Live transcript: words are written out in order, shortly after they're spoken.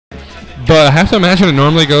but I have to imagine it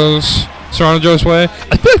normally goes SoronaJo's way.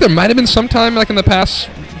 I feel like there might have been some time, like in the past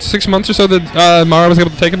 6 months or so, that Mara was able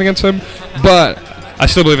to take him against him, but I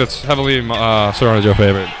still believe it's heavily SoronaJo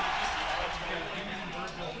favored.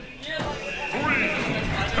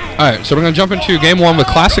 Alright, so we're going to jump into game 1 with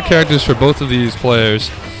classic characters for both of these players.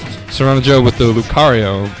 SoronaJo with the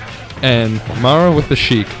Lucario, and Mara with the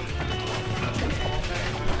Sheik.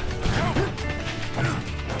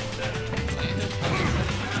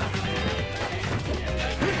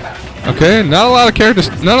 Okay, not a lot of characters,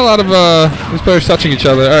 not a lot of these players touching each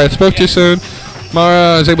other. Alright, spoke too soon.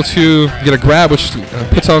 Mara is able to get a grab, which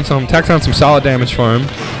tacks on some solid damage for him.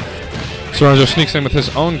 SoronaJo sneaks in with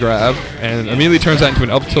his own grab and immediately turns that into an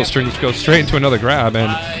up tilt string, which goes straight into another grab, and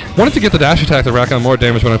wanted to get the dash attack to rack on more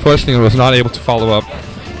damage, but unfortunately was not able to follow up.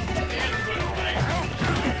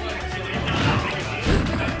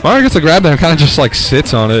 Mara gets a grab and kind of just like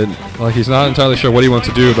sits on it, like he's not entirely sure what he wants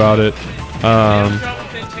to do about it.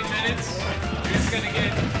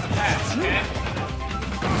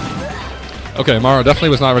 Okay, Mara definitely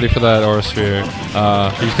was not ready for that Aura Sphere.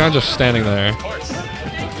 He's kind of just standing there.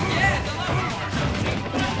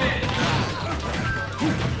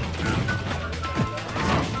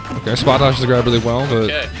 Okay, spot dodges the grab really well, but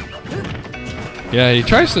yeah, he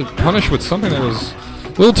tries to punish with something that was a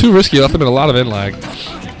little too risky. Left him in a lot of in lag.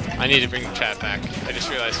 I need to bring the chat back. I just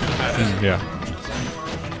realized what happened. Yeah.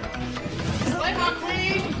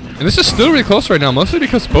 And this is still really close right now, mostly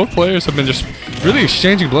because both players have been just really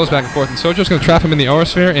exchanging blows back and forth, and SoronaJo's going to trap him in the Aura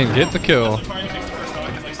Sphere and get the kill.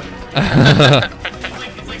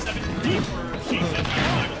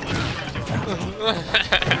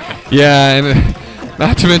 Yeah, and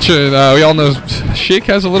not to mention, we all know Sheik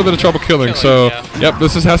has a little bit of trouble killing, so yep,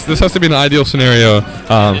 this has to be an ideal scenario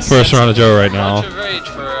for SoronaJo right now. Bunch of rage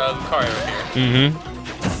for Lucario here.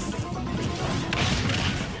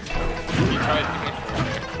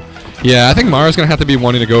 Yeah, I think Mara's gonna have to be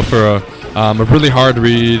wanting to go for a really hard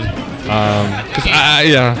read.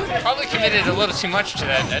 Yeah. Probably committed a little too much to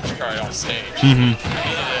that edge card on stage.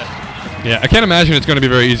 Yeah, I can't imagine it's gonna be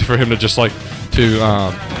very easy for him to just like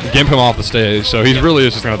gimp him off the stage. So he really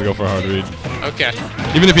is just gonna have to go for a hard read. Okay.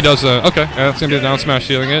 Even if he does, okay, that's gonna be a down smash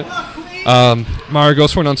stealing it. Mara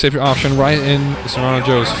goes for an unsafe option right in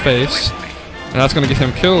SoronaJo's face, and that's gonna get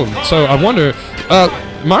him killed. So I wonder,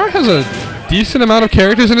 Mara has a decent amount of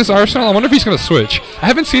characters in his arsenal. I wonder if he's going to switch. I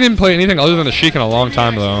haven't seen him play anything other than the Sheik in a long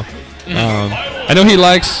time, though. I know he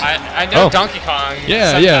likes... I know Donkey Kong.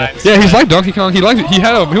 Yeah, he's like Donkey Kong. He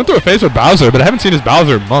went through a phase with Bowser, but I haven't seen his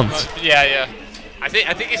Bowser in months. Yeah. I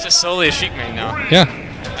think he's just solely a Sheik main now. Yeah.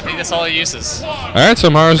 I think that's all he uses. Alright, so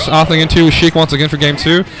Mara's offing into Sheik once again for game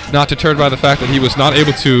 2. Not deterred by the fact that he was not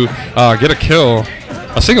able to get a kill,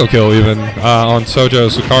 a single kill even, on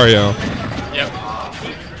SoronaJo's Lucario. Yep.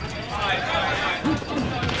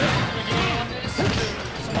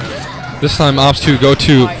 This time opts to go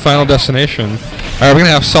to Final Destination. Alright, we're going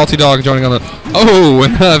to have Salty Dog joining on the... Oh,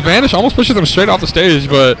 and Vanish almost pushes him straight off the stage,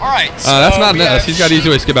 but so that's not Ness. He's got easy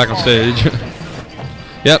ways to get back on stage.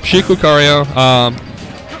 Yep, Sheik Lucario.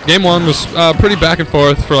 Game 1 was pretty back and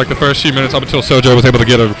forth for like the first few minutes up until SoronaJo was able to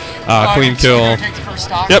get a clean kill.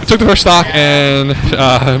 Yep, took the first stock, and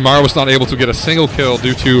Mara was not able to get a single kill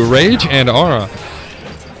due to Rage and Aura.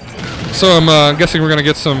 So I'm guessing we're going to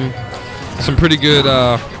get some pretty good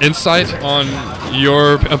insight on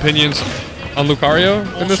your opinions on Lucario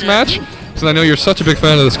in this match, because I know you're such a big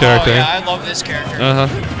fan of this character. Oh, yeah, I love this character.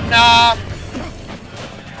 Uh-huh.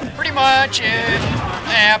 Pretty much,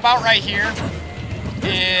 about right here.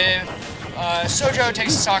 If SoronaJo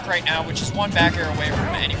takes a stock right now, which is one back air away from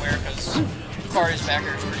him anywhere, because Lucario's back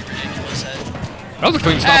air is pretty ridiculous. That was a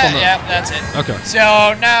clean stop on the... Yeah, that's it. Okay.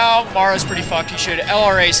 So now Mara's pretty fucked. He should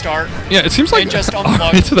LRA start. Yeah, it seems like... Just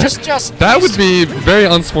unplug. That would be very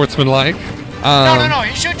unsportsmanlike. No,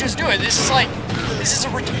 he should just do it. This is a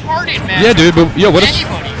retarded match. Yeah, dude, but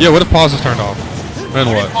what if pause is turned off? Then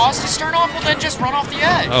what? If pause is turned off, well then just run off the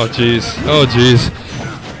edge. Oh jeez.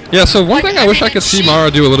 Yeah, so one thing I wish I could see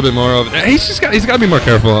Mara do a little bit more of, he's got to be more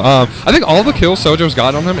careful. I think all the kills SoronaJo's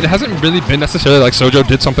got on him, it hasn't really been necessarily like SoronaJo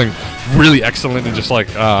did something really excellent and just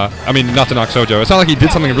like, I mean, not to knock SoronaJo, it's not like he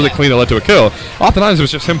did something really clean that led to a kill. Oftentimes it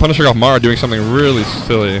was just him punishing off Mara doing something really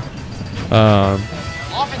silly.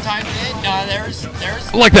 Oftentimes,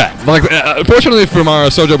 there's... Like that. Unfortunately for Mara,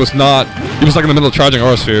 SoronaJo was not, he was like in the middle of charging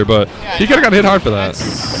Aura Sphere, but he could have got hit hard for that.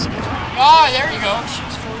 There you go.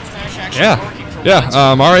 She's forward smash actually working.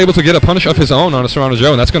 Yeah, Mara able to get a punish of his own on a SoronaJo,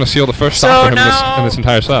 and that's going to seal the first stop for him in this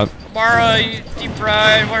entire set. Mara, Deep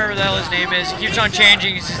Fried, whatever the hell his name is, he keeps on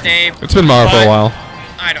changing his name. It's been Mara for a while.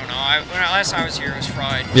 I don't know. Last time I was here, it was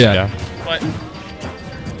Fried. Yeah. But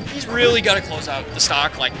He's really got to close out the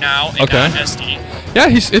stock like now and Okay. not SD. Yeah,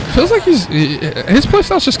 it feels like his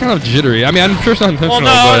playstyle's just kind of jittery. I mean, I'm sure it's not intentional.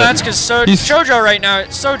 Well, no, but that's because SoronaJo right now.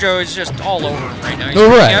 SoronaJo is just all over him right now. He's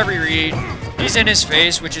right. doing every read. He's in his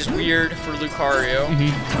face, which is weird for Lucario.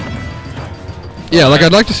 Yeah, like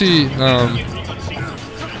I'd like to see. Yeah.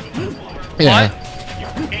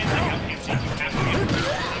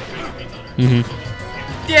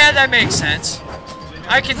 Yeah, that makes sense.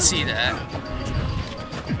 I can see that.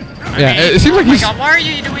 Yeah, it seems like he's. God, why are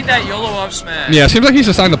you doing that YOLO up smash? Yeah, it seems like he's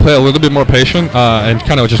deciding to play a little bit more patient and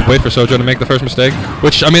kind of just wait for SoronaJo to make the first mistake.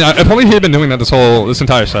 Which I mean, if only he had been doing that this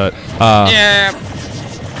entire set. Yeah.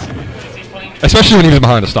 Especially when he was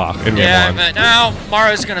behind the stock in game Yeah, one. but now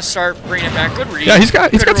Mara's gonna start bringing it back. Good read. Yeah, he's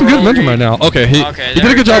got some good momentum right now. Okay, he did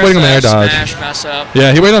a good job waiting on the air dodge. Smash mess up.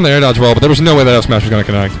 Yeah, he waited on the air dodge well, but there was no way that F smash was gonna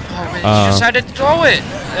connect. Oh man, he just had to throw it.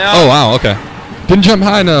 Yeah. Oh wow, okay. Didn't jump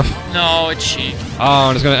high enough. No, it's Sheik. Oh,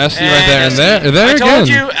 and it's gonna SD right there, and there I again. told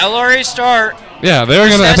you, LRA start. Yeah, they're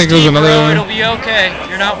gonna. I think SD, there's another. bro, it'll be okay.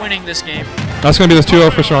 You're not winning this game. That's gonna be this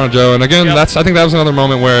 2-0 for SoronaJo, and again, I think that was another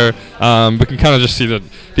moment where we can kind of just see that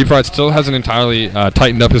Deep Fried still hasn't entirely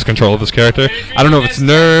tightened up his control of his character. I don't know if it's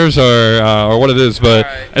nerves or what it is, but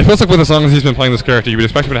it feels like with as long as he's been playing this character, you would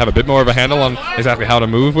expect him to have a bit more of a handle on exactly how to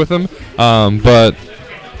move with him. But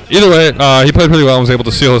either way, he played pretty well and was able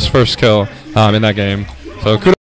to seal his first kill in that game. So kudos.